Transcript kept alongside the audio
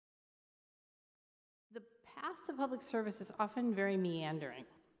path to public service is often very meandering.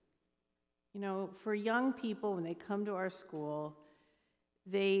 You know, for young people, when they come to our school,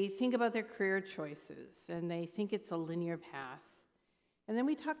 they think about their career choices and they think it's a linear path. And then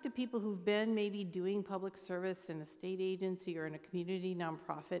we talk to people who've been maybe doing public service in a state agency or in a community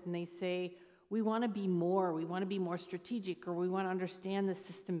nonprofit, and they say, we want to be more strategic, or we want to understand the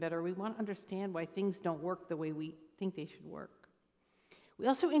system better, we want to understand why things don't work the way we think they should work. We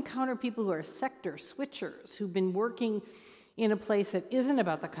also encounter people who are sector switchers, who've been working in a place that isn't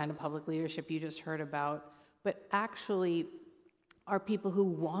about the kind of public leadership you just heard about, but actually are people who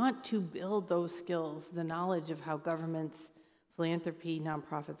want to build those skills, the knowledge of how governments, philanthropy,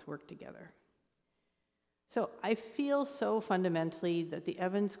 nonprofits work together. So I feel so fundamentally that the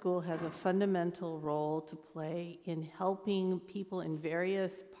Evans School has a fundamental role to play in helping people in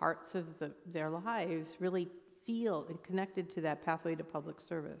various parts of their lives really feel and connected to that pathway to public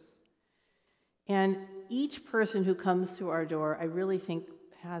service. And each person who comes through our door, I really think,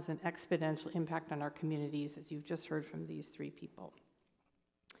 has an exponential impact on our communities, as you've just heard from these three people.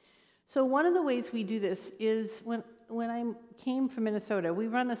 So one of the ways we do this is when I came from Minnesota, we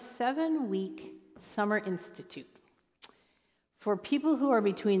run a 7-week summer institute for people who are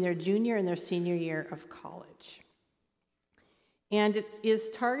between their junior and their senior year of college. And it is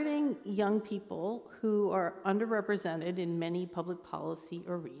targeting young people who are underrepresented in many public policy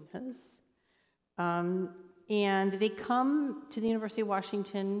arenas. And they come to the University of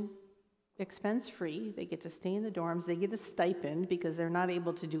Washington expense-free. They get to stay in the dorms. They get a stipend because they're not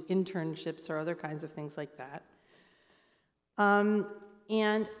able to do internships or other kinds of things like that.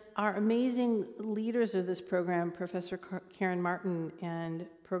 And our amazing leaders of this program, Professor Karen Martin and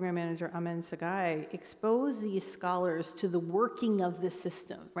Program Manager Amen Sagai, expose these scholars to the working of the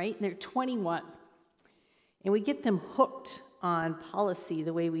system, right? And they're 21. And we get them hooked on policy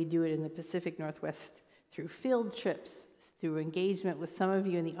the way we do it in the Pacific Northwest through field trips, through engagement with some of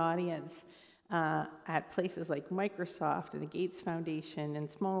you in the audience at places like Microsoft and the Gates Foundation and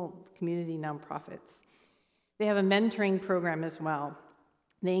small community nonprofits. They have a mentoring program as well.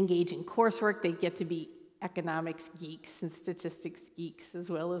 They engage in coursework. They get to be economics geeks and statistics geeks, as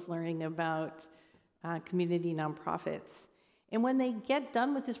well as learning about community nonprofits. And when they get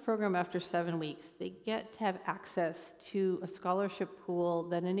done with this program after 7 weeks, they get to have access to a scholarship pool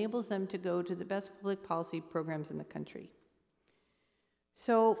that enables them to go to the best public policy programs in the country.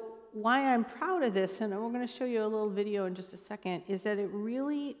 So why I'm proud of this, and we're going to show you a little video in just a second, is that it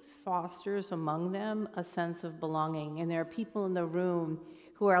really fosters among them a sense of belonging. And there are people in the room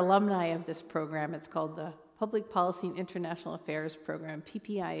who are alumni of this program. It's called the Public Policy and International Affairs Program,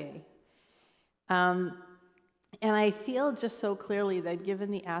 PPIA. And I feel just so clearly that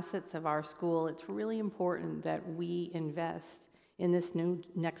given the assets of our school, it's really important that we invest in this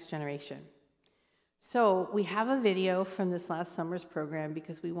next generation. So we have a video from this last summer's program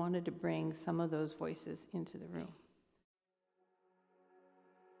because we wanted to bring some of those voices into the room.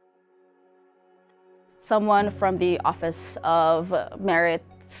 Someone from the Office of Merit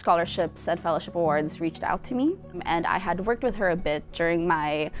Scholarships and Fellowship Awards reached out to me, and I had worked with her a bit during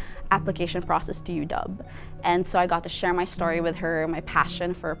my application process to UW. And so I got to share my story with her, my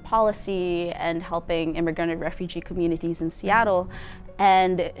passion for policy and helping immigrant and refugee communities in Seattle.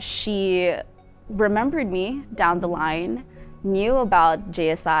 And she remembered me down the line, knew about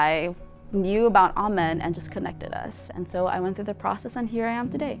JSI, knew about Amen, and just connected us. And so I went through the process, and here I am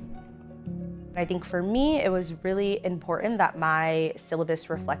today. I think for me, it was really important that my syllabus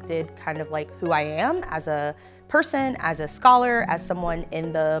reflected kind of like who I am as a person, as a scholar, as someone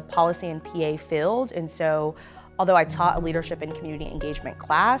in the policy and PA field. And so although I taught a leadership and community engagement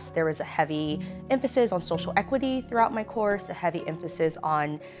class, there was a heavy emphasis on social equity throughout my course, a heavy emphasis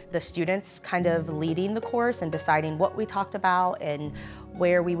on the students kind of leading the course and deciding what we talked about and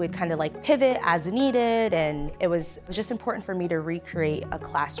where we would kind of like pivot as needed. And it was just important for me to recreate a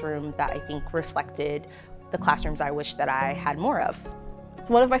classroom that I think reflected the classrooms I wish that I had more of.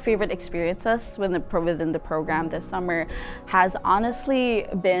 One of my favorite experiences within the program this summer has honestly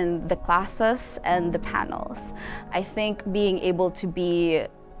been the classes and the panels. I think being able to be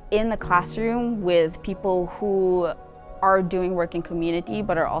in the classroom with people who are doing work in community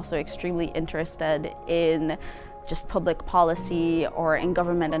but are also extremely interested in just public policy or in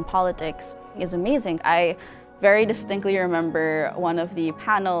government and politics is amazing. I very distinctly remember one of the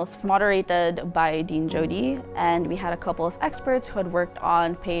panels moderated by Dean Jody, and we had a couple of experts who had worked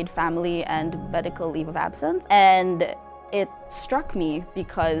on paid family and medical leave of absence. And it struck me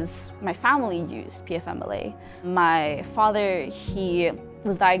because my family used PFMLA. My father, he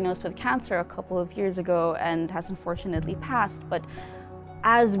was diagnosed with cancer a couple of years ago and has unfortunately passed, but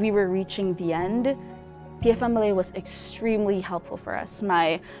as we were reaching the end, PFMLA was extremely helpful for us.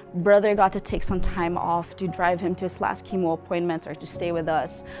 My brother got to take some time off to drive him to his last chemo appointments or to stay with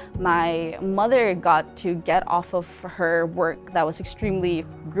us. My mother got to get off of her work that was extremely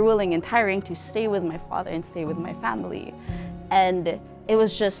grueling and tiring to stay with my father and stay with my family. And it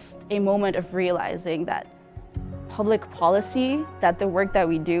was just a moment of realizing that public policy, that the work that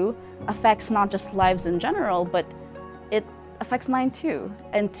we do affects not just lives in general, but it affects mine too.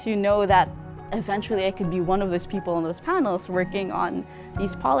 And to know that eventually I could be one of those people on those panels working on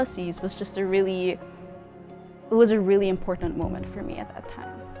these policies was just a really important moment for me at that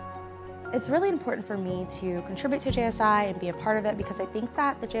time. It's really important for me to contribute to JSI and be a part of it because I think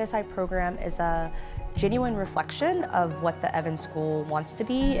that the JSI program is a genuine reflection of what the Evans School wants to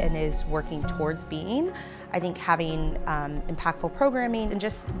be and is working towards being. I think having impactful programming and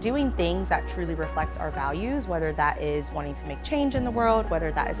just doing things that truly reflect our values, whether that is wanting to make change in the world,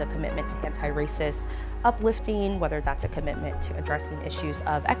 whether that is a commitment to anti-racist uplifting, whether that's a commitment to addressing issues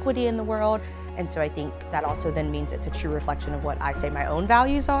of equity in the world. And so I think that also then means it's a true reflection of what I say my own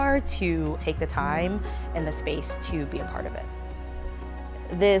values are, to take the time and the space to be a part of it.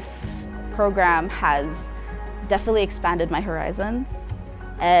 This program has definitely expanded my horizons,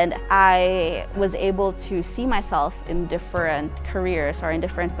 and I was able to see myself in different careers or in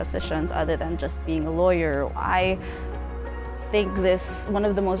different positions other than just being a lawyer. I think one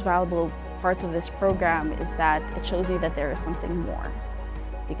of the most valuable parts of this program is that it shows me that there is something more.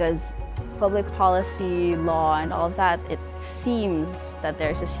 Because public policy, law, and all of that, it seems that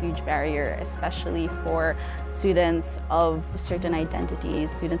there's this huge barrier, especially for students of certain identities,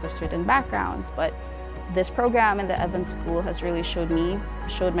 students of certain backgrounds. But this program in the Evans School has really showed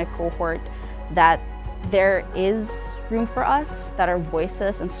my cohort, that there is room for us, that our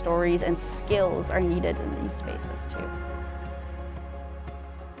voices and stories and skills are needed in these spaces too.